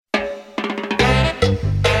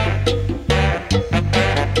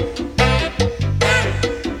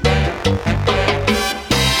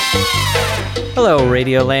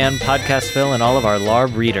Radio Land, Podcastville, and all of our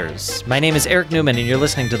LARB readers. My name is Eric Newman, and you're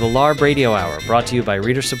listening to the LARB Radio Hour, brought to you by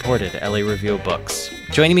reader-supported LA Review of Books.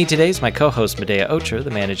 Joining me today is my co-host, Medea Ocher, the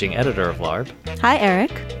managing editor of LARB. Hi,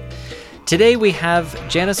 Eric. Today we have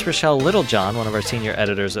Janice Rhoshalle Littlejohn, one of our senior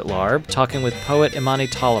editors at LARB, talking with poet Imani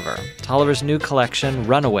Tolliver. Tolliver's new collection,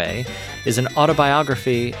 Runaway, is an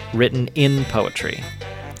autobiography written in poetry.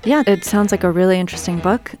 Yeah, it sounds like a really interesting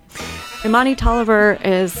book. Imani Tolliver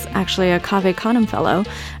is actually a Canem Fellow,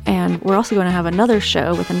 and we're also going to have another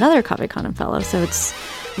show with another Canem Fellow, so it's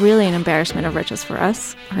really an embarrassment of riches for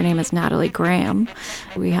us. Her name is Natalie Graham.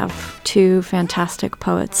 We have two fantastic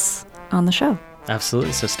poets on the show.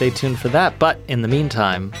 Absolutely, so stay tuned for that. But in the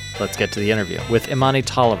meantime, let's get to the interview with Imani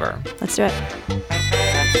Tolliver. Let's do it.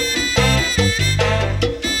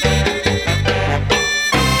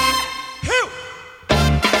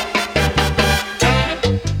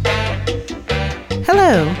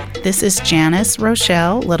 Hello, this is Janice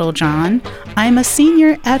Rhoshalle Littlejohn. I'm a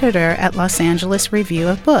senior editor at Los Angeles Review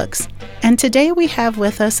of Books. And today we have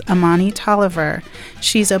with us Imani Tolliver.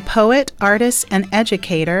 She's a poet, artist, and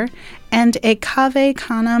educator, and a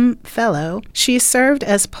Canem Fellow. She served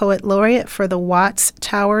as Poet Laureate for the Watts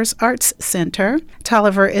Towers Arts Center.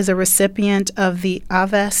 Tolliver is a recipient of the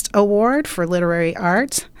Avest Award for Literary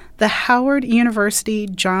Arts, the Howard University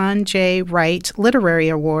John J. Wright Literary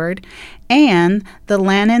Award, and the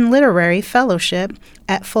Lannan Literary Fellowship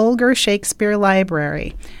at Folger Shakespeare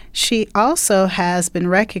Library. She also has been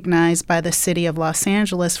recognized by the City of Los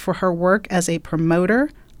Angeles for her work as a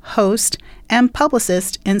promoter, host, and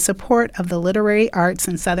publicist in support of the literary arts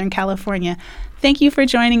in Southern California. Thank you for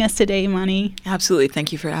joining us today, Imani. Absolutely.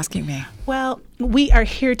 Thank you for asking me. Well, we are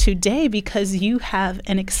here today because you have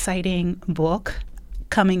an exciting book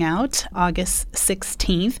coming out August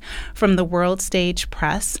 16th from the World Stage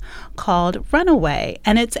Press called Runaway,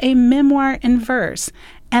 and it's a memoir in verse.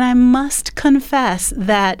 And I must confess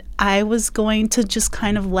that I was going to just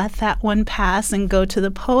kind of let that one pass and go to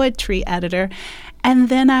the poetry editor, and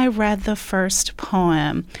then I read the first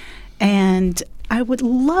poem, and I would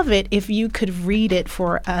love it if you could read it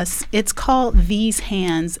for us. It's called These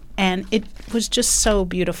Hands, and it was just so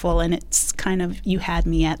beautiful, and it's kind of, you had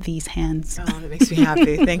me at these hands. Oh, that makes me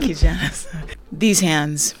happy. Thank you, Janice. These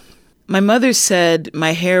hands. My mother said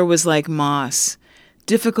my hair was like moss,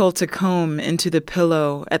 difficult to comb into the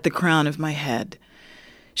pillow at the crown of my head.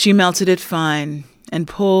 She melted it fine and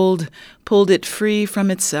pulled it free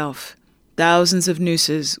from itself, thousands of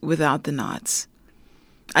nooses without the knots.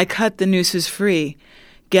 I cut the nooses free,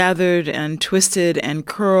 gathered and twisted and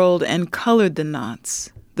curled and colored the knots,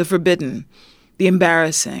 the forbidden, the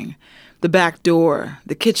embarrassing, the back door,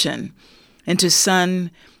 the kitchen, into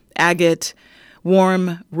sun, agate,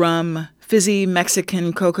 warm rum, fizzy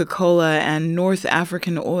Mexican Coca-Cola, and North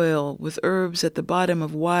African oil with herbs at the bottom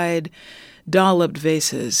of wide, dolloped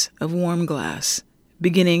vases of warm glass,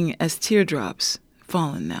 beginning as teardrops,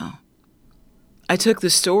 fallen now. I took the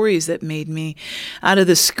stories that made me out of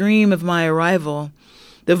the scream of my arrival,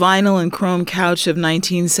 the vinyl and chrome couch of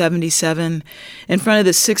 1977, in front of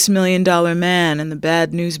the $6 Million Man and the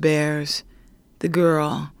Bad News Bears, the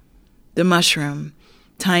girl, the mushroom,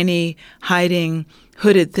 tiny, hiding,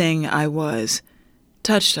 hooded thing I was,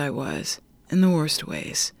 touched I was, in the worst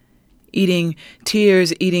ways, eating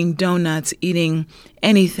tears, eating donuts, eating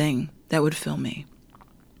anything that would fill me.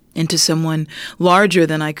 Into someone larger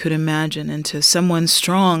than I could imagine, into someone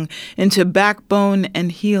strong, into backbone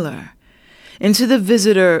and healer, into the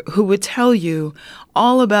visitor who would tell you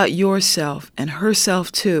all about yourself and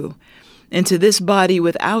herself too, into this body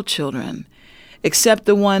without children, except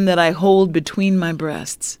the one that I hold between my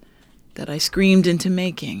breasts, that I screamed into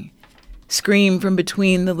making, screamed from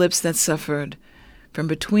between the lips that suffered, from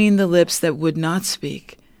between the lips that would not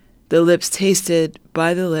speak, the lips tasted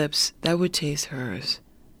by the lips that would taste hers.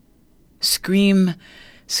 Scream,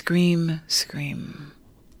 scream, scream.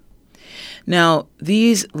 Now,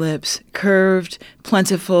 these lips, curved,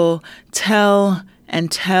 plentiful, tell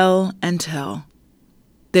and tell and tell.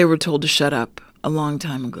 They were told to shut up a long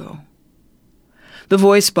time ago. The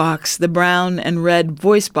voice box, the brown and red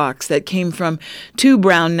voice box that came from two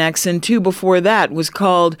brown necks and two before that was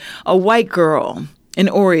called a white girl, an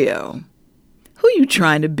Oreo. Who you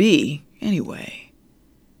trying to be, anyway?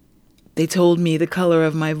 They told me the color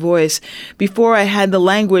of my voice before I had the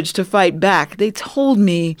language to fight back. They told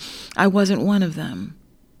me I wasn't one of them,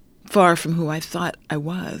 far from who I thought I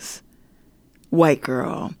was. White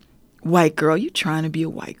girl, you trying to be a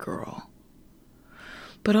white girl.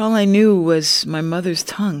 But all I knew was my mother's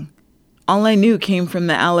tongue. All I knew came from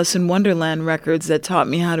the Alice in Wonderland records that taught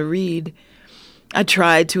me how to read. I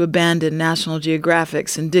tried to abandon National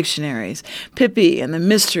Geographics and dictionaries, Pippi and the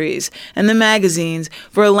mysteries and the magazines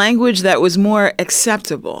for a language that was more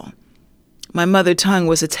acceptable. My mother tongue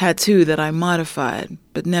was a tattoo that I modified,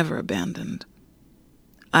 but never abandoned.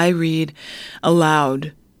 I read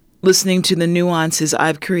aloud, listening to the nuances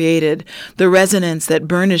I've created, the resonance that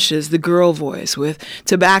burnishes the girl voice with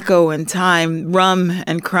tobacco and time, rum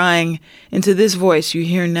and crying, into this voice you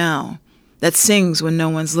hear now, that sings when no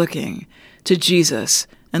one's looking, to Jesus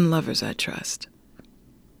and lovers I trust.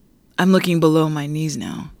 I'm looking below my knees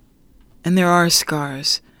now, and there are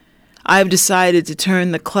scars. I've decided to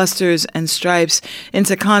turn the clusters and stripes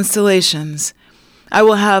into constellations. I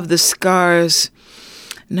will have the stars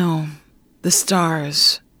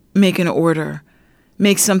make an order,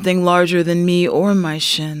 make something larger than me or my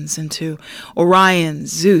shins into Orion,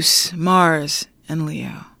 Zeus, Mars, and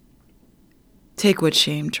Leo. Take what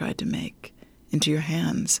shame tried to make into your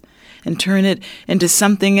hands and turn it into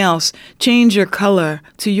something else. Change your color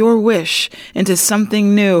to your wish into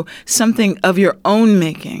something new, something of your own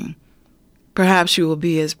making. Perhaps you will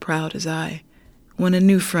be as proud as I when a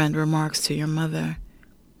new friend remarks to your mother,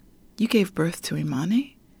 "You gave birth to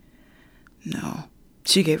Imani?" No,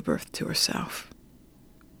 she gave birth to herself.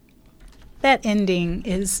 That ending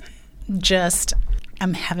is just,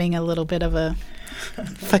 I'm having a little bit of a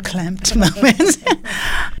verklempt moment.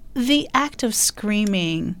 The act of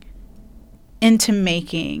screaming into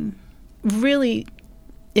making really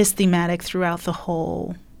is thematic throughout the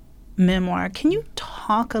whole memoir. Can you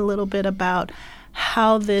talk a little bit about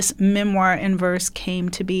how this memoir in verse came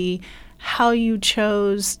to be, how you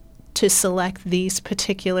chose to select these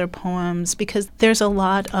particular poems? Because there's a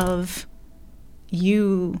lot of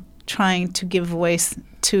you trying to give voice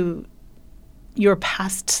to your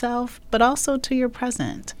past self, but also to your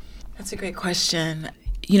present. That's a great question.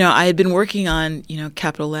 I had been working on,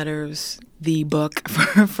 capital letters, the book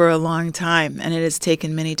for a long time, and it has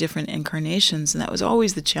taken many different incarnations, and that was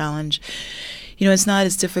always the challenge. It's not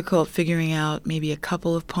as difficult figuring out maybe a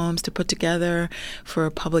couple of poems to put together for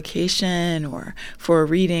a publication or for a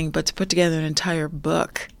reading, but to put together an entire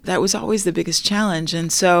book, that was always the biggest challenge.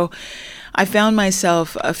 And so I found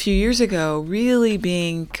myself a few years ago really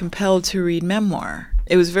being compelled to read memoir.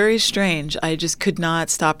 It was very strange. I just could not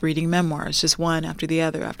stop reading memoirs, just one after the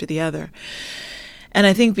other after the other. And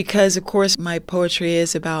I think because, of course, my poetry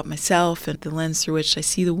is about myself and the lens through which I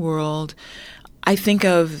see the world, I think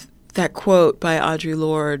of that quote by Audre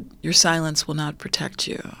Lorde, "Your silence will not protect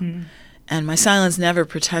you." Mm. And my silence never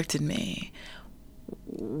protected me.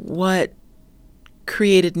 What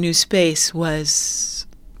created new space was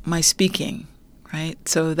my speaking, right?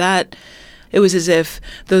 So that it was as if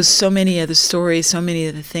so many of the stories, so many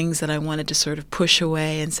of the things that I wanted to sort of push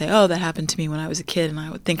away and say, oh, that happened to me when I was a kid, and I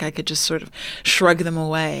would think I could just sort of shrug them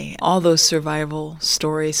away. All those survival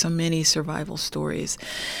stories, so many survival stories.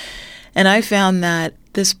 And I found that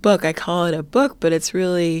this book, I call it a book, but it's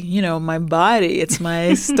really, my body. It's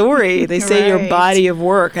my story. They say your body of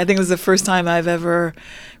work. I think it was the first time I've ever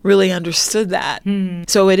really understood that. Mm.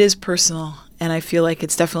 So it is personal, and I feel like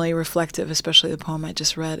it's definitely reflective, especially the poem I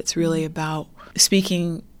just read. It's really about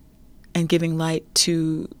speaking and giving light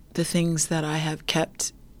to the things that I have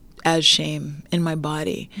kept as shame in my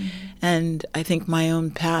body. Mm. And I think my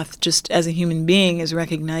own path, just as a human being, is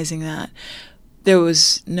recognizing that there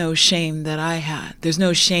was no shame that I had. There's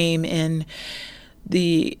no shame in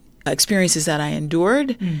the experiences that I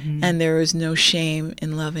endured, and there was no shame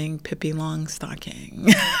in loving Pippi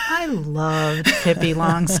Longstocking. I loved Pippi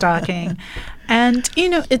Longstocking. And,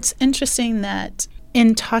 it's interesting that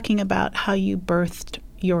in talking about how you birthed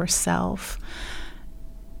yourself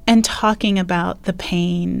and talking about the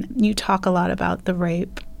pain, you talk a lot about the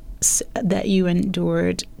rape that you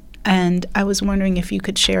endured. And I was wondering if you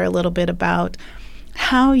could share a little bit about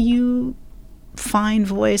how you find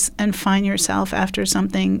voice and find yourself after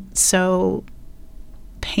something so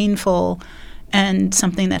painful and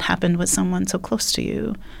something that happened with someone so close to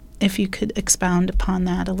you. If you could expound upon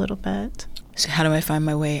that a little bit. So how do I find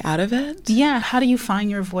my way out of it? Yeah, how do you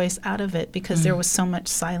find your voice out of it? Because there was so much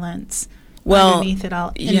silence underneath it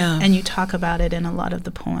all. And you talk about it in a lot of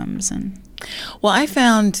the poems. Well, I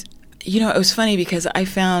found... it was funny because I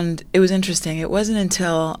found it was interesting. It wasn't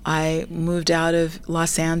until I moved out of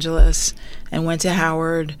Los Angeles and went to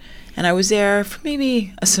Howard, and I was there for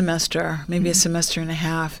maybe a semester, a semester and a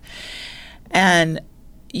half. And,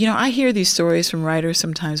 I hear these stories from writers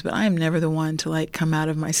sometimes, but I am never the one to come out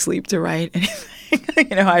of my sleep to write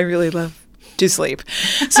anything. I really love to sleep.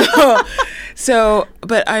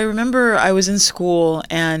 But I remember I was in school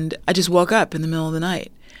and I just woke up in the middle of the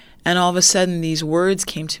night. And all of a sudden, these words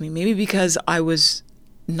came to me, maybe because I was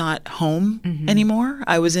not home anymore.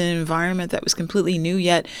 I was in an environment that was completely new,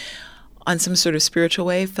 yet on some sort of spiritual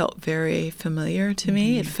way felt very familiar to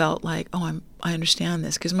me. It felt like, I understand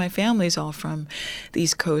this, because my family's all from the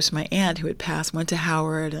East Coast. My aunt, who had passed, went to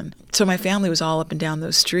Howard, and so my family was all up and down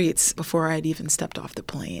those streets before I'd even stepped off the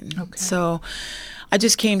plane. Okay. So I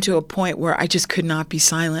just came to a point where I just could not be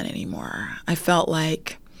silent anymore. I felt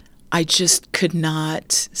like I just could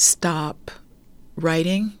not stop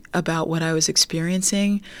writing about what I was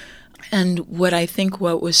experiencing. And what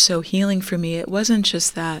was so healing for me, it wasn't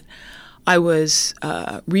just that I was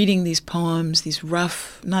reading these poems, these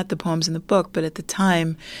rough, not the poems in the book, but at the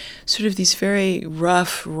time, sort of these very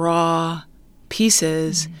rough, raw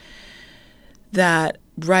pieces that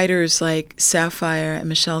writers like Sapphire and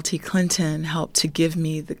Michelle T. Clinton helped to give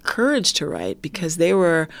me the courage to write, because they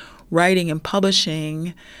were writing and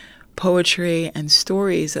publishing poetry and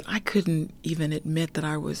stories that I couldn't even admit that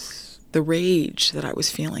I was the rage that I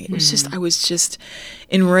was feeling. It was just, I was just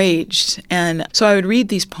enraged. And so I would read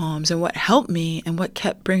these poems, and what helped me and what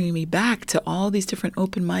kept bringing me back to all these different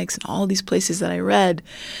open mics and all these places that I read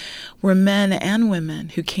were men and women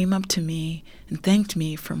who came up to me and thanked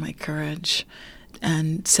me for my courage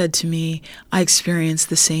and said to me, I experienced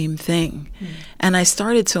the same thing. And I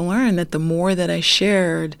started to learn that the more that I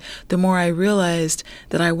shared, the more I realized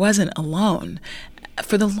that I wasn't alone.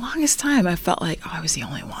 For the longest time, I felt like, I was the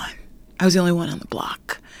only one. I was the only one on the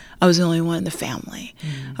block. I was the only one in the family.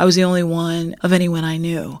 I was the only one of anyone I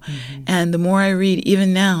knew. And the more I read,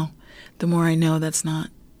 even now, the more I know that's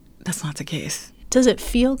not the case. Does it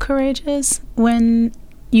feel courageous when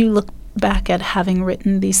you look back at having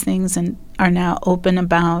written these things and are now open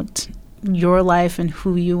about your life and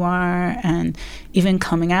who you are and even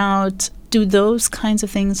coming out? Do those kinds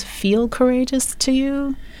of things feel courageous to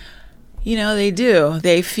you? You know, they do.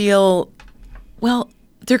 They feel, well,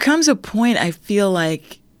 there comes a point, I feel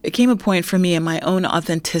like, it came a point for me in my own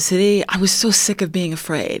authenticity. I was so sick of being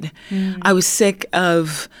afraid. I was sick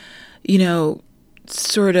of,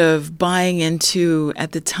 sort of buying into,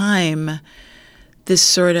 at the time, this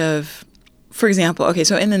sort of, for example, okay,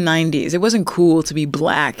 so in the 90s, it wasn't cool to be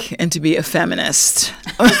black and to be a feminist.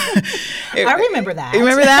 I remember that. You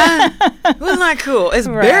remember that? It was not cool. It's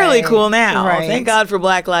barely cool now. Right. Thank God for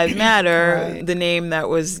Black Lives Matter, the name that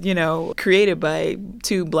was, created by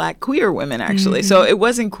two black queer women, actually. So it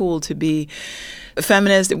wasn't cool to be a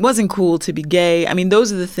feminist. It wasn't cool to be gay. I mean,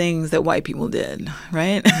 those are the things that white people did,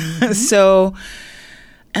 right? So,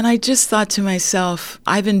 and I just thought to myself,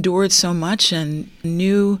 I've endured so much and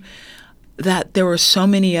knew that there were so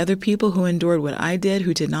many other people who endured what I did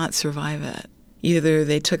who did not survive it. Either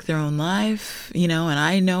they took their own life, and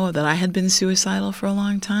I know that I had been suicidal for a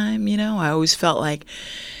long time, I always felt like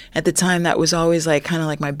at the time that was always like kind of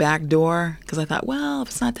like my back door, because I thought, well, if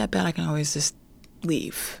it's not that bad, I can always just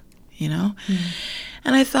leave, And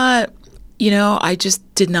I thought, I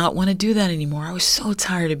just did not want to do that anymore. I was so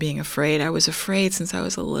tired of being afraid. I was afraid since I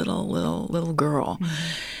was a little girl.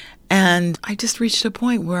 And I just reached a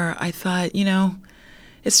point where I thought,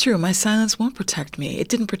 it's true, my silence won't protect me. It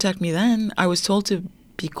didn't protect me then. I was told to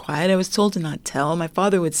be quiet. I was told to not tell. My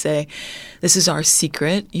father would say, this is our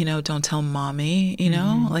secret, don't tell mommy,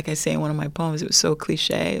 Like I say in one of my poems, it was so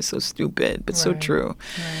cliche, so stupid, but so true.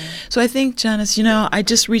 So I think, Janice, I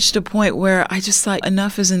just reached a point where I just thought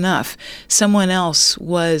enough is enough. Someone else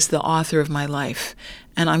was the author of my life,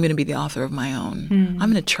 and I'm going to be the author of my own.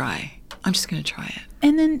 I'm going to try. I'm just going to try it.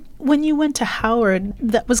 And then when you went to Howard,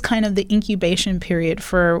 that was kind of the incubation period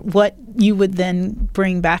for what you would then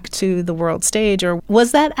bring back to the world stage. Or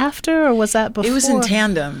was that after, or was that before? It was in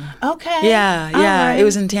tandem. Okay. Yeah. Right. It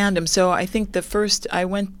was in tandem. So I think I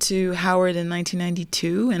went to Howard in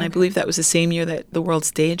 1992, and I believe that was the same year that the world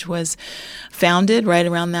stage was founded, right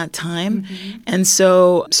around that time. And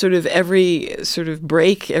so sort of every sort of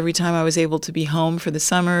break, every time I was able to be home for the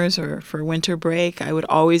summers or for winter break, I would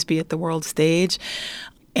always be at the world stage.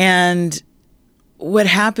 And what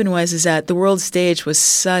happened is that the world stage was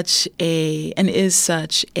is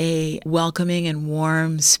such a welcoming and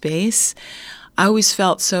warm space. I always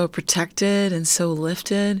felt so protected and so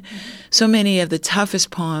lifted. So many of the toughest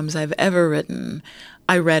poems I've ever written,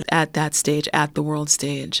 I read at that stage, at the world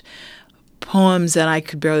stage. Poems that I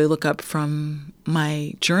could barely look up from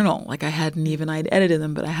my journal. Like I'd edited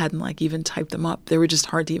them, but I hadn't even typed them up. They were just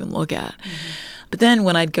hard to even look at. But then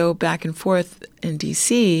when I'd go back and forth in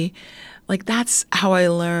D.C., that's how I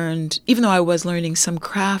learned, even though I was learning some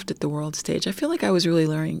craft at the world stage, I feel like I was really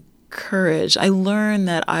learning courage. I learned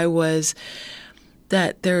that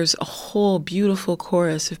there's a whole beautiful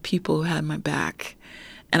chorus of people who had my back.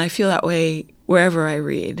 And I feel that way wherever I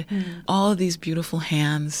read. All of these beautiful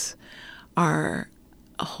hands are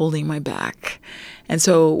holding my back. And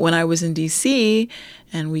so when I was in D.C.,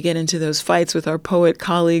 and we get into those fights with our poet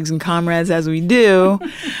colleagues and comrades as we do,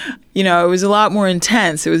 it was a lot more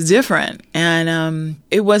intense. It was different. And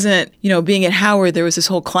it wasn't, being at Howard, there was this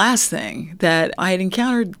whole class thing that I had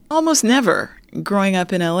encountered almost never growing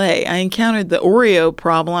up in LA. I encountered the Oreo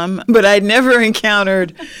problem, but I'd never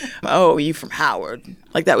encountered, oh, you from Howard.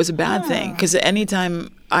 Like that was a bad thing. Because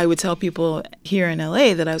anytime I would tell people here in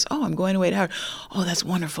LA that I'm going away to Howard. Oh, that's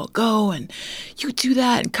wonderful. Go and you do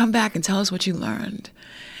that and come back and tell us what you learned.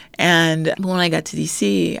 And when I got to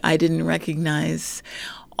DC, I didn't recognize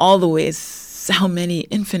all the ways, how many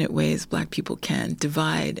infinite ways Black people can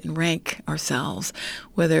divide and rank ourselves,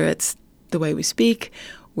 whether it's the way we speak,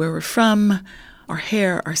 where we're from, our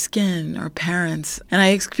hair, our skin, our parents. And I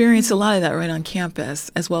experienced a lot of that right on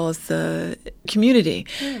campus, as well as the community.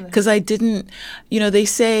 Because I didn't, they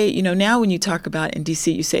say, now when you talk about in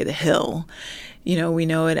DC, you say the Hill. We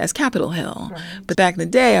know it as Capitol Hill. Right. But back in the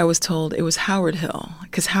day, I was told it was Howard Hill,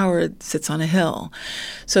 because Howard sits on a hill.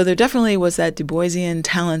 So there definitely was that Du Boisian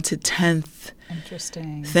talented 10th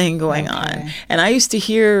thing going on. And I used to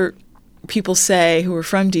hear people say, who were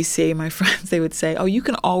from D.C., my friends, they would say, oh, you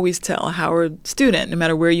can always tell a Howard student, no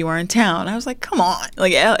matter where you are in town. I was like, come on.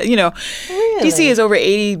 Like, really? D.C. is over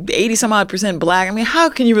 80 some odd % Black. I mean, how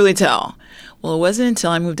can you really tell? Well, it wasn't until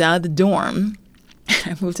I moved out of the dorm.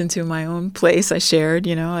 I moved into my own place. I shared,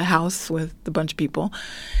 a house with a bunch of people.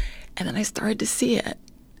 And then I started to see it.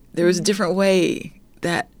 There was a different way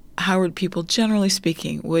that Howard people, generally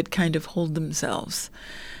speaking, would kind of hold themselves.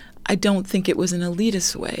 I don't think it was an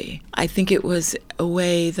elitist way. I think it was a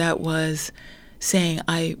way that was saying,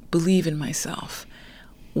 I believe in myself.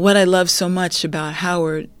 What I love so much about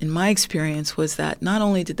Howard, in my experience, was that not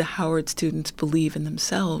only did the Howard students believe in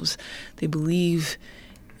themselves, they believe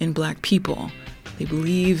in Black people. They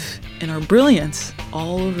believe in our brilliance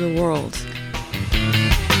all over the world.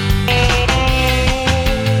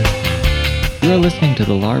 You are listening to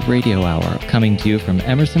the LARB Radio Hour, coming to you from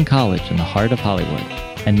Emerson College in the heart of Hollywood.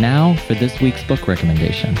 And now for this week's book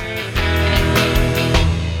recommendation.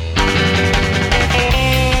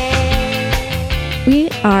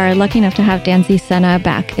 We are lucky enough to have Danzy Senna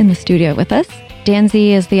back in the studio with us.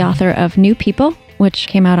 Danzy is the author of New People, which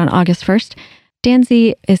came out on August 1st.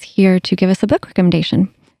 Danzy is here to give us a book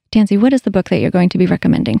recommendation. Danzy, what is the book that you're going to be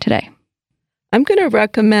recommending today? I'm going to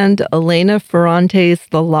recommend Elena Ferrante's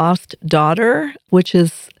The Lost Daughter, which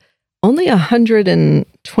is only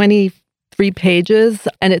 123 pages,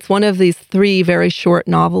 and it's one of these 3 very short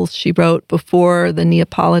novels she wrote before the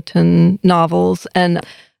Neopolitan Novels, and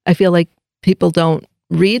I feel like people don't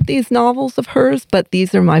read these novels of hers, but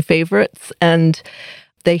these are my favorites, and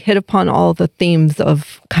they hit upon all the themes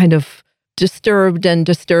of kind of disturbed and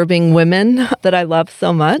disturbing women that I love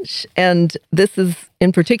so much. And this is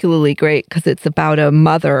in particularly great because it's about a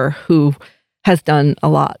mother who has done a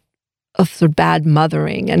lot of sort of bad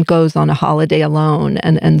mothering and goes on a holiday alone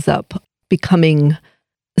and ends up becoming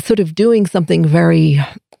sort of doing something very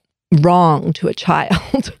wrong to a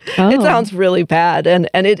child. Oh. It sounds really bad, and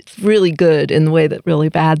it's really good in the way that really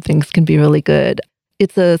bad things can be really good.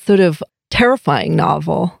 It's a sort of terrifying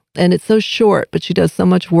novel. And it's so short, but she does so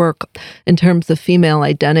much work in terms of female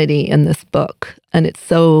identity in this book. And it's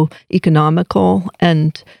so economical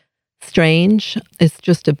and strange. It's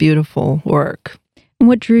just a beautiful work.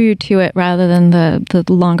 What drew you to it rather than the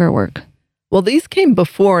longer work? Well, these came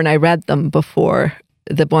before, and I read them before,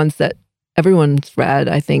 the ones that everyone's read,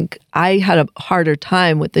 I think. I had a harder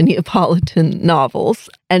time with the Neopolitan novels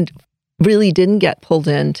and really didn't get pulled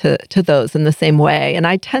into those in the same way. And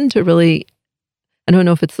I tend to really... I don't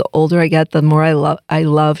know if it's the older I get, the more I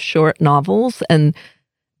love short novels. And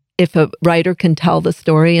if a writer can tell the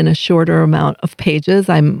story in a shorter amount of pages,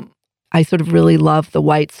 I sort of really love the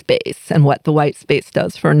white space and what the white space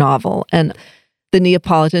does for a novel. And the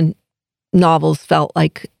Neopolitan novels felt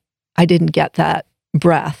like I didn't get that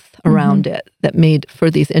breath around it that made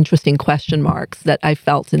for these interesting question marks that I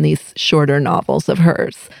felt in these shorter novels of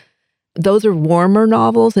hers. Those are warmer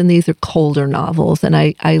novels, and these are colder novels. And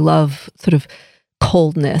I love sort of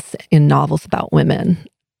coldness in novels about women.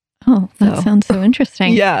 Oh, that sounds so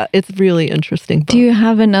interesting. Yeah, it's really interesting book. Do you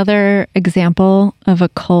have another example of a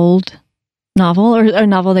cold novel or a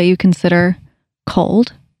novel that you consider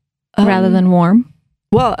cold rather than warm?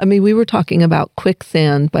 Well, I mean, we were talking about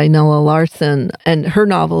Quicksand by Nella Larson, and her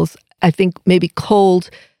novels, I think maybe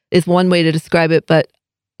cold is one way to describe it, but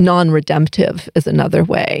non-redemptive is another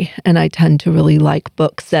way. And I tend to really like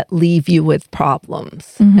books that leave you with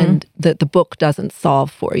problems and that the book doesn't solve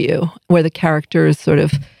for you, where the characters sort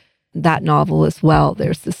of, that novel as well,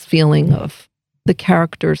 there's this feeling of the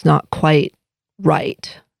character's not quite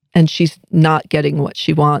right. And she's not getting what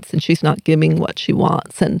she wants, and she's not giving what she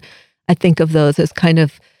wants. And I think of those as kind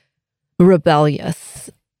of rebellious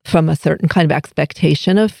from a certain kind of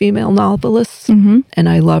expectation of female novelists. Mm-hmm. And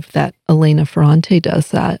I love that Elena Ferrante does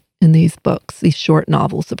that in these books, these short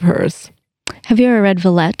novels of hers. Have you ever read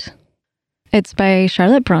Villette? It's by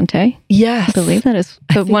Charlotte Bronte. Yes. I believe that is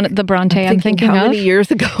the Bronte I'm thinking how of. How many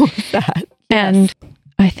years ago was that? And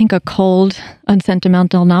I think a cold,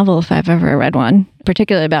 unsentimental novel, if I've ever read one,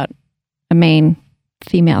 particularly about a main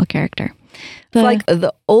female character. It's like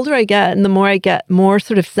the older I get and the more I get more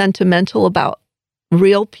sort of sentimental about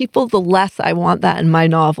real people, the less I want that in my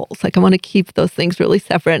novels. Like I want to keep those things really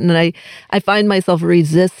separate. And I find myself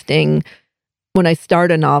resisting when I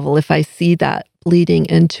start a novel. If I see that bleeding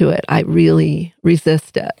into it, I really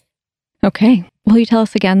resist it. Okay. Will you tell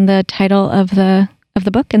us again the title of the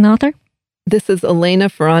book and the author? This is Elena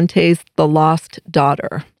Ferrante's The Lost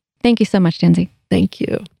Daughter. Thank you so much, Danzy. Thank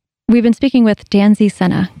you. We've been speaking with Danzy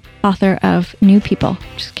Senna, author of New People,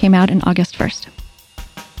 which came out in August 1st.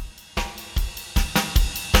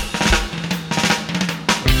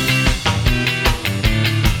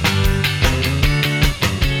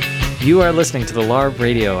 You are listening to the LARB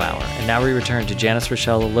Radio Hour, and now we return to Janice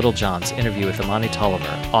Rhoshalle Littlejohn's interview with Imani Tolliver,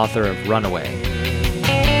 author of Runaway.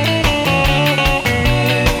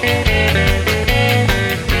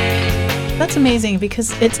 That's amazing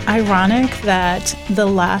because it's ironic that the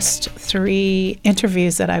last 3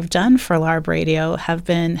 interviews that I've done for LARB Radio have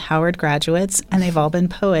been Howard graduates, and they've all been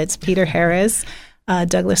poets. Peter Harris,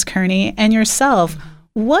 Douglas Kearney, and yourself.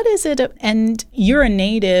 What is it? And you're a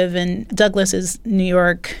native, and Douglas is New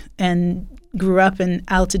York and grew up in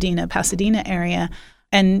Altadena, Pasadena area,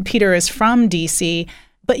 and Peter is from D.C.,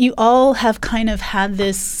 but you all have kind of had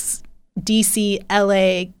this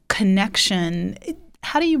D.C.-LA connection.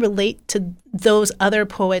 How do you relate to those other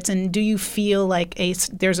poets, and do you feel like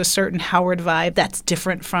there's a certain Howard vibe that's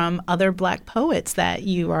different from other Black poets that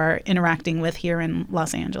you are interacting with here in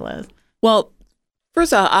Los Angeles? Well,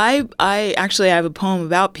 first of all, I actually have a poem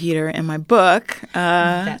about Peter in my book.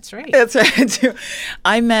 That's right. That's right, too.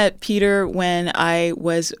 I met Peter when I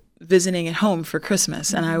was visiting at home for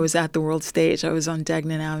Christmas, and I was at the World Stage. I was on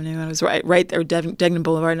Degnan Avenue, and I was right there, Degnan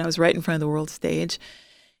Boulevard, and I was right in front of the World Stage.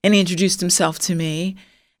 And he introduced himself to me,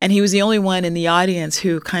 and he was the only one in the audience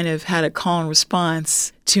who kind of had a call and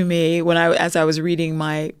response to me as I was reading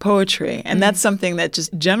my poetry. And that's something that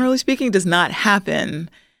just generally speaking does not happen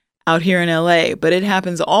out here in LA, but it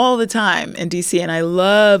happens all the time in DC, and I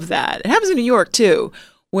love that. It happens in New York too,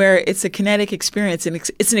 where it's a kinetic experience and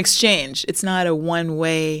it's an exchange. It's not a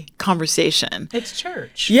one-way conversation. It's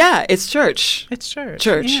church. Yeah, it's church. It's church.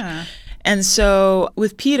 Church. Yeah. And so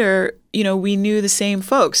with Peter, we knew the same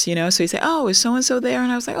folks, so he'd say, oh, is so-and-so there?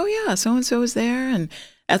 And I was like, oh, yeah, so-and-so is there. And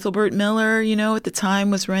Ethelbert Miller, at the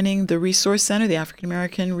time was running the Resource Center, the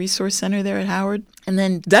African-American Resource Center there at Howard. And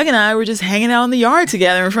then Doug and I were just hanging out in the yard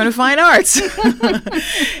together in front of Fine Arts with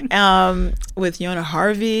Yona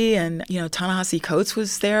Harvey, and, Ta-Nehisi Coates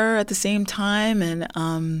was there at the same time.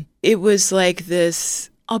 And it was like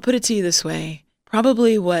this, I'll put it to you this way,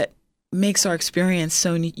 probably what makes our experience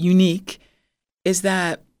so unique is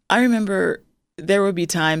that I remember there would be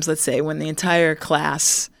times, let's say, when the entire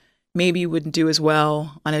class maybe wouldn't do as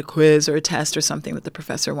well on a quiz or a test or something that the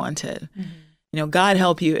professor wanted. Mm-hmm. God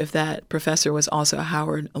help you if that professor was also a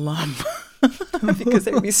Howard alum, because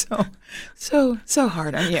it would be so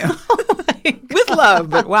hard on you. With love,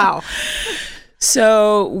 but wow.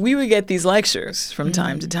 So we would get these lectures from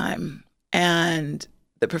time to time, and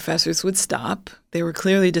the professors would stop. They were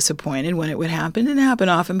clearly disappointed when it would happen. It didn't happen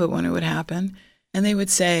often, but when it would happen. And they would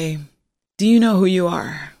say, do you know who you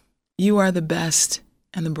are? You are the best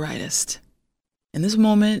and the brightest. And this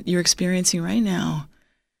moment you're experiencing right now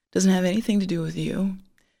doesn't have anything to do with you.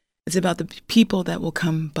 It's about the people that will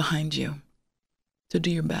come behind you. So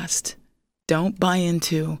do your best. Don't buy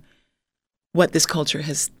into what this culture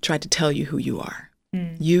has tried to tell you who you are.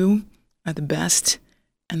 You are the best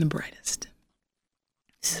and the brightest.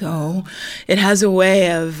 So it has a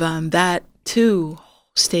way of that too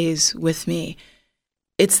stays with me.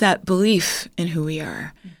 It's that belief in who we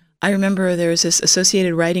are. I remember there was this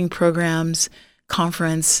Associated Writing Programs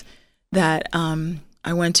conference that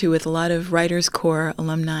I went to with a lot of Writers Corps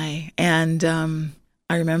alumni. And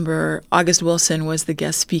I remember August Wilson was the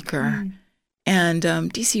guest speaker. And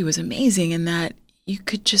DC was amazing in that you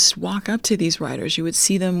could just walk up to these writers. You would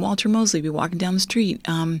see them, Walter Mosley, be walking down the street.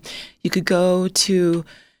 You could go to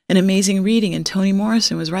an amazing reading, and Toni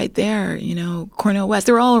Morrison was right there, Cornel West.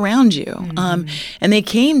 They were all around you. And they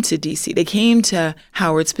came to D.C. They came to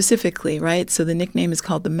Howard specifically, right? So the nickname is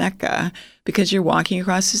called the Mecca because you're walking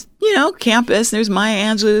across this, campus. There's Maya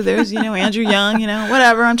Angelou. There's, Andrew Young,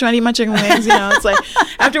 whatever. I'm trying to eat my chicken wings. It's like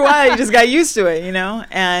after a while, you just got used to it,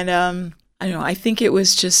 And I don't know. I think it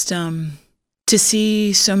was just to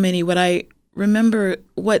see so many. What I remember,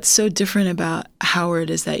 what's so different about Howard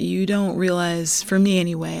is that you don't realize, for me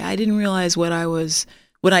anyway, I didn't realize what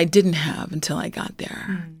I didn't have until I got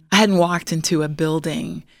there. I hadn't walked into a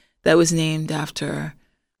building that was named after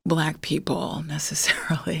Black people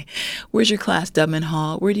necessarily. Where's your class? Tubman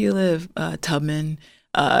Hall. Where do you live? Tubman.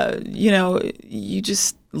 You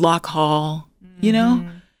just Locke Hall.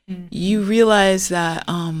 You realize that.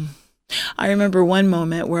 I remember one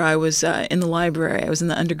moment where I was in the library. I was in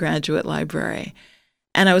the undergraduate library,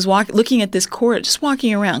 and I was looking at this court, just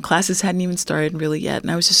walking around. Classes hadn't even started really yet,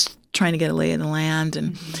 and I was just trying to get a lay of the land.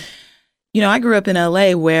 And I grew up in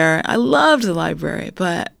LA where I loved the library,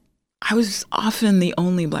 but I was often the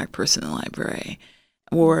only Black person in the library,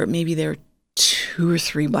 or maybe there were 2 or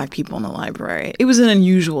 3 Black people in the library. It was an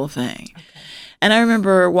unusual thing. Okay. And I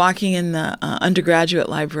remember walking in the undergraduate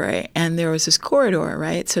library, and there was this corridor,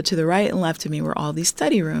 right? So to the right and left of me were all these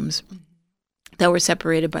study rooms that were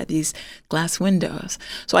separated by these glass windows.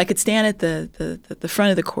 So I could stand at the front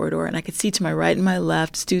of the corridor, and I could see to my right and my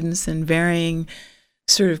left students in varying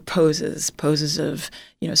sort of poses of,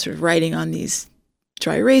 sort of writing on these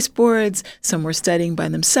dry erase boards. Some were studying by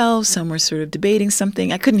themselves. Some were sort of debating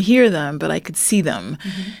something. I couldn't hear them, but I could see them.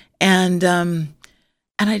 And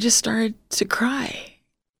I just started to cry,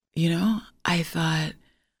 I thought,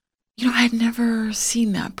 I had never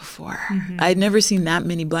seen that before. I had never seen that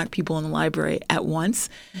many Black people in the library at once.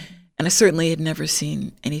 And I certainly had never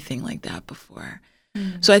seen anything like that before.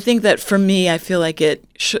 So I think that for me, I feel like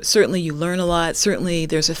certainly you learn a lot. Certainly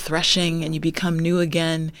there's a threshing and you become new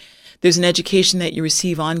again. There's an education that you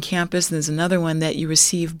receive on campus, and there's another one that you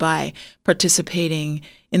receive by participating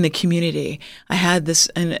in the community. I had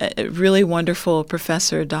a really wonderful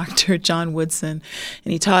professor, Dr. John Woodson,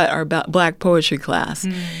 and he taught our Black poetry class.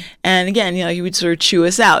 And again, he would sort of chew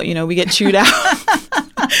us out. We get chewed out.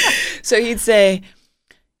 So he'd say,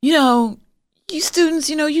 you students,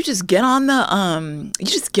 you just get on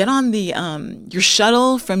your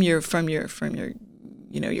shuttle from your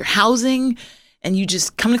your housing. And you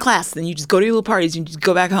just come to class, then you just go to your little parties and you just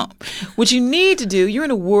go back home. What you need to do, you're in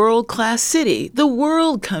a world-class city. The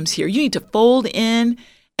world comes here. You need to fold in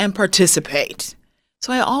and participate.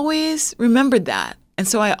 So I always remembered that. And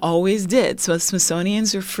so I always did. So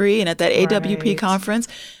Smithsonian's are free. And at that AWP conference,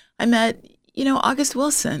 I met, August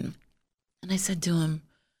Wilson. And I said to him,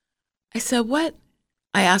 what?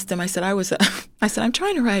 I asked him, I said, I'm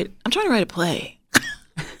trying to write a play.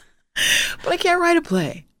 But I can't write a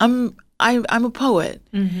play. I'm a poet.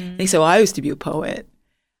 And he said, well, I used to be a poet.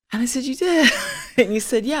 And I said, you did? And he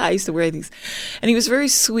said, yeah, I used to wear these. And he was very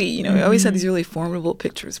sweet. He always had these really formidable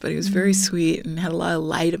pictures, but he was very sweet and had a lot of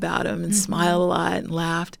light about him and smiled a lot and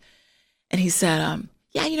laughed. And he said,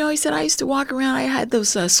 he said, I used to walk around. I had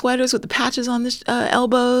those sweaters with the patches on the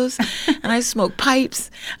elbows, and I smoked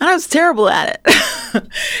pipes, and I was terrible at it.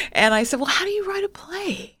 And I said, well, how do you write a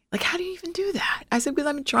play? Like, how do you even do that? I said, because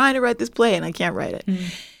I've been trying to write this play, and I can't write it.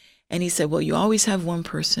 And he said, well, you always have one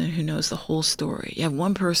person who knows the whole story. You have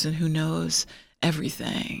one person who knows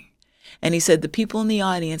everything. And he said, the people in the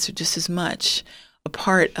audience are just as much a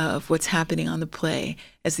part of what's happening on the play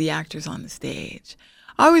as the actors on the stage.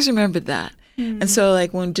 I always remembered that. And so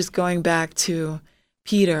like when just going back to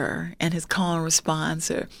Peter and his call and response,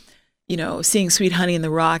 or, seeing Sweet Honey in the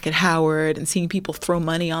Rock at Howard and seeing people throw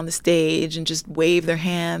money on the stage and just wave their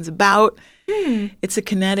hands about, it's a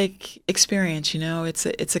kinetic experience,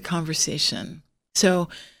 it's a conversation. So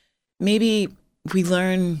maybe we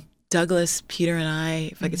learn, Douglas, Peter, and I,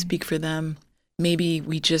 if I could speak for them, maybe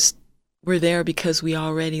we're there because we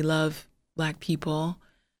already love Black people.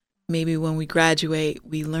 Maybe when we graduate,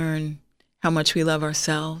 we learn how much we love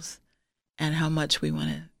ourselves and how much we want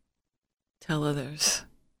to tell others.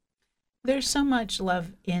 There's so much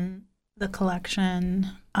love in the collection.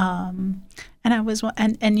 And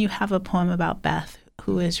you have a poem about Beth,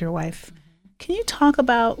 who is your wife. Can you talk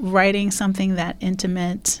about writing something that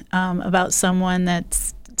intimate, about someone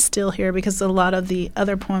that's still here? Because a lot of the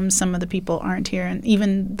other poems, some of the people aren't here. And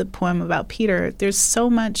even the poem about Peter, there's so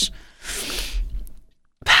much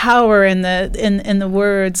power in the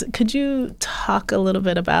words. Could you talk a little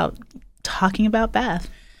bit about talking about Beth?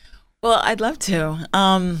 Well, I'd love to.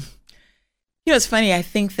 It's funny. I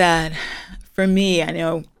think that for me, I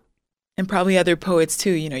know and probably other poets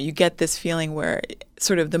too, you get this feeling where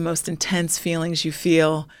sort of the most intense feelings you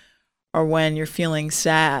feel are when you're feeling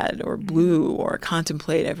sad or blue or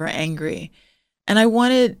contemplative or angry. And I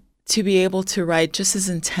wanted to be able to write just as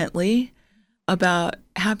intently about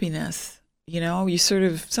happiness. You sort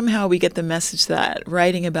of, somehow we get the message that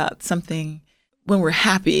writing about something when we're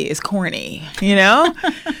happy is corny,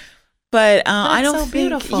 But I don't think,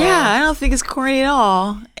 beautiful. I don't think it's corny at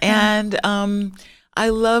all. And I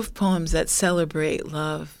love poems that celebrate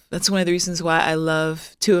love. That's one of the reasons why I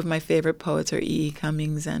love two of my favorite poets are E.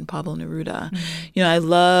 Cummings and Pablo Neruda. I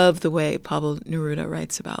love the way Pablo Neruda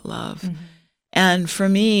writes about love. And for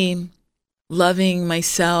me, loving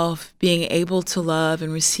myself, being able to love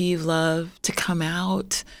and receive love, to come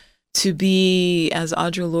out, to be, as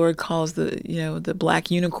Audre Lorde calls the black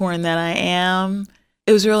unicorn that I am,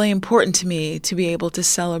 it was really important to me to be able to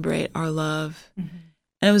celebrate our love.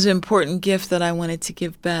 And it was an important gift that I wanted to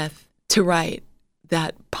give Beth, to write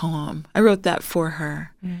that poem. I wrote that for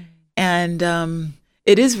her. And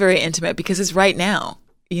it is very intimate because it's right now.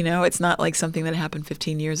 It's not like something that happened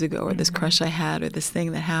 15 years ago or this crush I had or this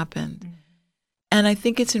thing that happened. And I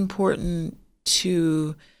think it's important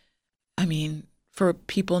for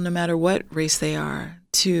people, no matter what race they are,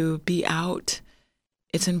 to be out.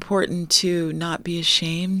 It's important to not be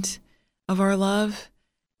ashamed of our love,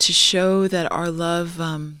 to show that our love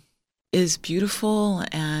is beautiful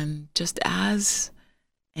and just as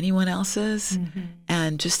anyone else's,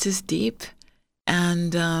 and just as deep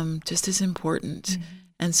and just as important.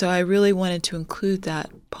 And so I really wanted to include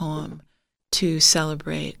that poem to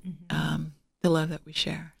celebrate the love that we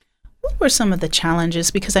share. What were some of the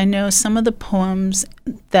challenges? Because I know some of the poems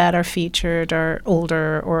that are featured are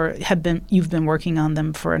older or you've been working on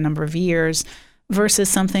them for a number of years versus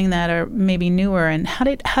something that are maybe newer. And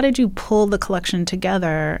how did you pull the collection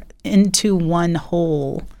together into one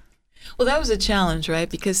whole? Well, that was a challenge, right?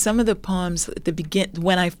 Because some of the poems at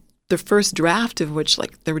the first draft of which,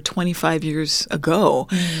 there were 25 years ago.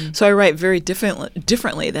 So I write very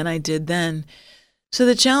differently than I did then. So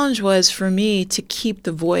the challenge was for me to keep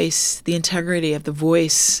the integrity of the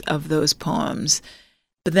voice of those poems.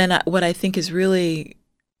 But then what I think is really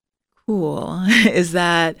cool is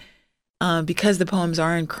that because the poems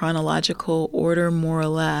are in chronological order, more or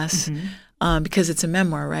less, because it's a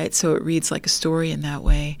memoir, right? So it reads like a story in that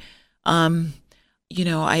way.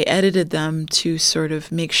 I edited them to sort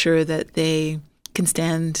of make sure that they can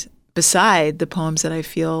stand beside the poems that I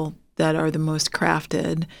feel that are the most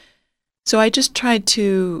crafted. So I just tried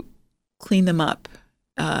to clean them up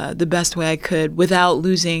the best way I could without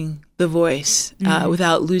losing the voice,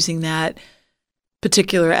 without losing that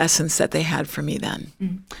particular essence that they had for me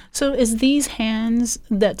then. So is These Hands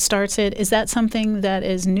that starts it, is that something that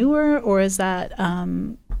is newer or is that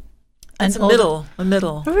it's a middle?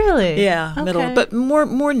 Really? Yeah, okay. Middle, but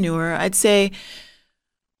more newer. I'd say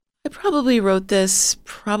I probably wrote this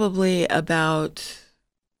about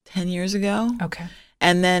 10 years ago. Okay.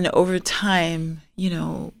 And then over time,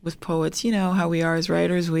 with poets, how we are as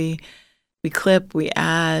writers, we clip, we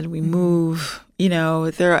add, we move.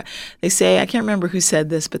 They say, I can't remember who said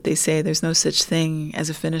this, but they say there's no such thing as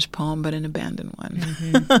a finished poem, but an abandoned one.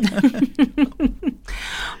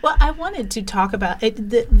 Well, I wanted to talk about it.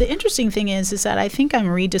 The interesting thing is that I think I'm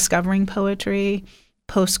rediscovering poetry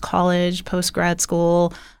post-college, post-grad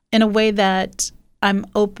school, in a way that I'm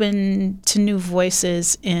open to new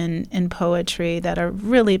voices in poetry that are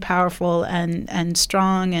really powerful and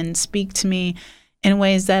strong and speak to me in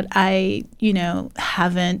ways that I,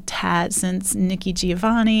 haven't had since Nikki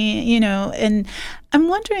Giovanni, and I'm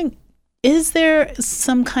wondering, is there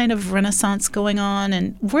some kind of renaissance going on?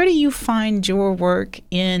 And where do you find your work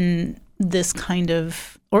in this kind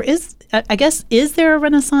of, or is there a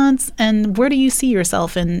renaissance? And where do you see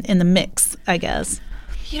yourself in the mix, I guess?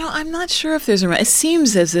 I'm not sure if there's it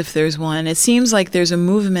seems as if there's one. It seems like there's a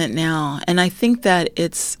movement now. And I think that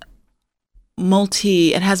it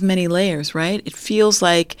has many layers, right? It feels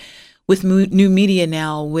like with new media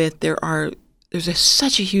now, there's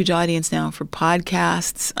such a huge audience now for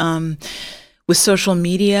podcasts, with social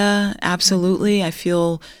media. Absolutely. I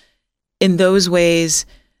feel in those ways,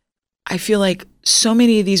 I feel like so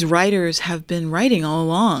many of these writers have been writing all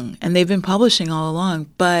along and they've been publishing all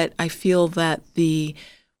along, but I feel that the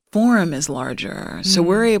forum is larger. So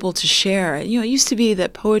we're able to share. It used to be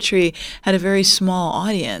that poetry had a very small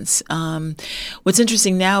audience. What's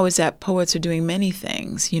interesting now is that poets are doing many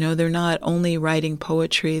things. They're not only writing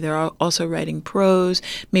poetry, they're also writing prose.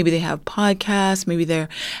 Maybe they have podcasts. Maybe they're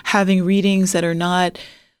having readings that are not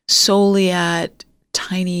solely at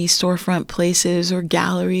tiny storefront places or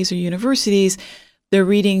galleries or universities, they're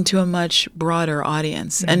reading to a much broader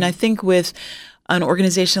audience. And I think with an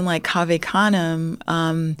organization like Canem,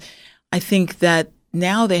 I think that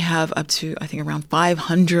now they have up to, I think, around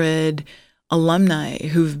 500 alumni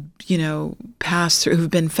who've, passed through,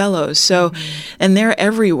 who've been fellows. So, and they're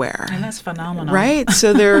everywhere. And that's phenomenal. Right?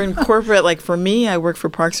 So they're in corporate, like for me, I work for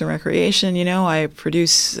Parks and Recreation, I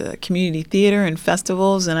produce community theater and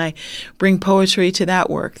festivals, and I bring poetry to that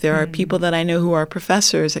work. There are people that I know who are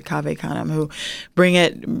professors at Canem who bring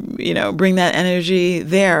that energy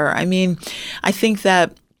there. I mean, I think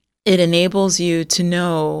that it enables you to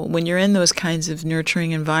know, when you're in those kinds of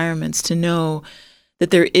nurturing environments, to know that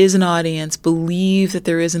there is an audience, believe that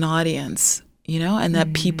there is an audience, and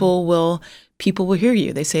that people will hear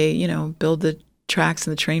you. They say, build the tracks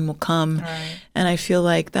and the train will come. Right. And I feel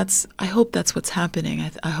like I hope that's what's happening.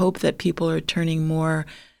 I hope that people are turning more.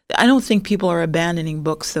 I don't think people are abandoning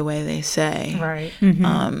books the way they say. Right.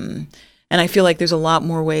 And I feel like there's a lot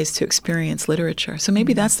more ways to experience literature. So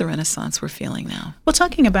maybe that's the renaissance we're feeling now. Well,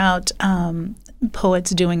 talking about poets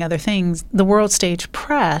doing other things, the World Stage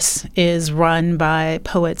Press is run by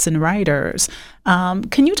poets and writers.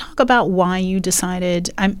 Can you talk about why you decided,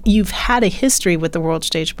 you've had a history with the World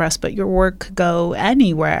Stage Press, but your work could go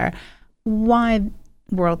anywhere. Why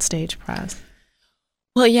World Stage Press?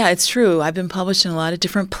 Well, yeah, it's true. I've been published in a lot of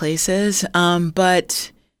different places,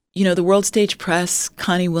 but the World Stage Press,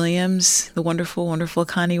 Connie Williams, the wonderful, wonderful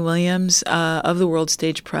Connie Williams of the World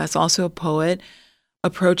Stage Press, also a poet,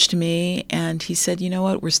 approached me and he said,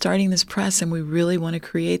 we're starting this press and we really want to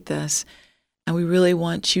create this. And we really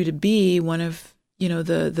want you to be one of,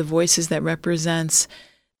 the voices that represents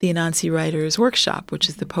the Anansi Writers Workshop, which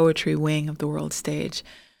is the poetry wing of the World Stage.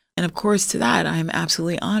 And of course, to that, I'm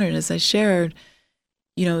absolutely honored. As I shared,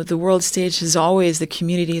 the World Stage the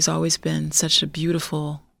community has always been such a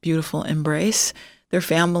beautiful, beautiful embrace. They're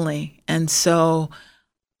family. And so,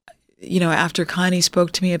 after Connie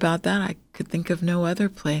spoke to me about that, I could think of no other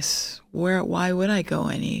place. Why would I go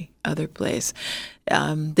any other place?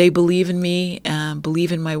 They believe in me,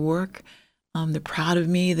 believe in my work. They're proud of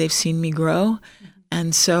me. They've seen me grow.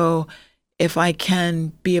 And so if I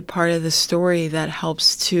can be a part of the story that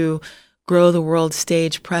helps to grow the World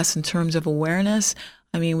Stage Press in terms of awareness,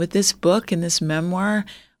 with this book and this memoir,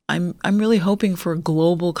 I'm really hoping for a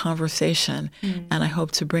global conversation, and I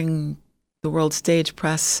hope to bring the World Stage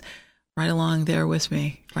Press right along with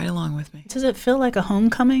me. Does it feel like a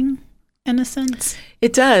homecoming in a sense?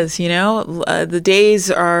 It does, the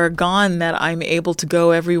days are gone that I'm able to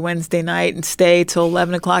go every Wednesday night and stay till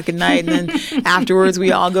 11 o'clock at night. And then afterwards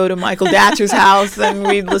we all go to Michael Datcher's house and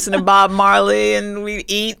we listen to Bob Marley and we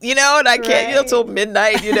eat, and I can't, till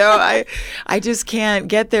midnight, I just can't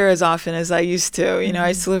get there as often as I used to. I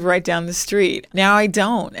used to live right down the street. Now I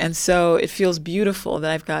don't. And so it feels beautiful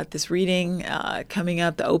that I've got this reading coming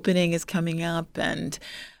up. The opening is coming up and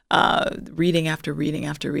reading after reading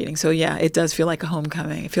after reading. So yeah, it does feel like a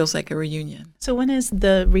homecoming. It feels like a reunion. So when is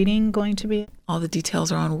the reading going to be? All the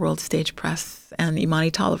details are on World Stage Press and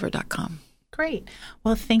ImaniTolliver.com. Great.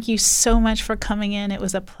 Well, thank you so much for coming in. It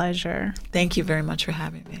was a pleasure. Thank you very much for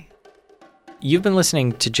having me. You've been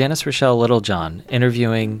listening to Janice Rhoshalle Littlejohn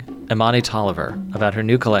interviewing Imani Tolliver about her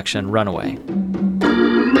new collection, Runaway.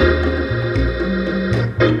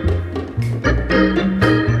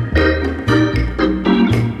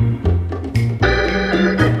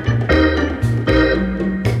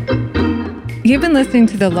 You've been listening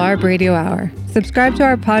to the LARB Radio Hour. Subscribe to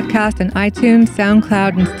our podcast on iTunes,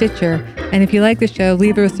 SoundCloud, and Stitcher. And if you like the show,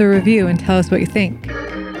 leave us a review and tell us what you think.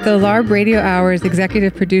 The LARB Radio Hour's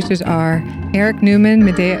executive producers are Eric Newman,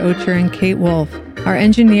 Medea Ocher, and Kate Wolf. Our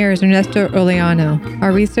engineer is Ernesto Oleano.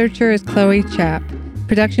 Our researcher is Chloe Chapp.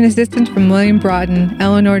 Production assistants from William Broughton,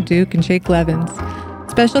 Eleanor Duke, and Jake Levins.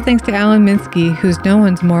 Special thanks to Alan Minsky, who's no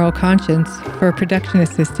one's moral conscience, for production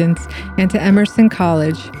assistance, and to Emerson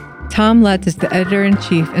College. Tom Lutz is the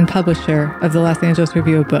editor-in-chief and publisher of the Los Angeles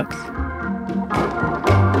Review of Books.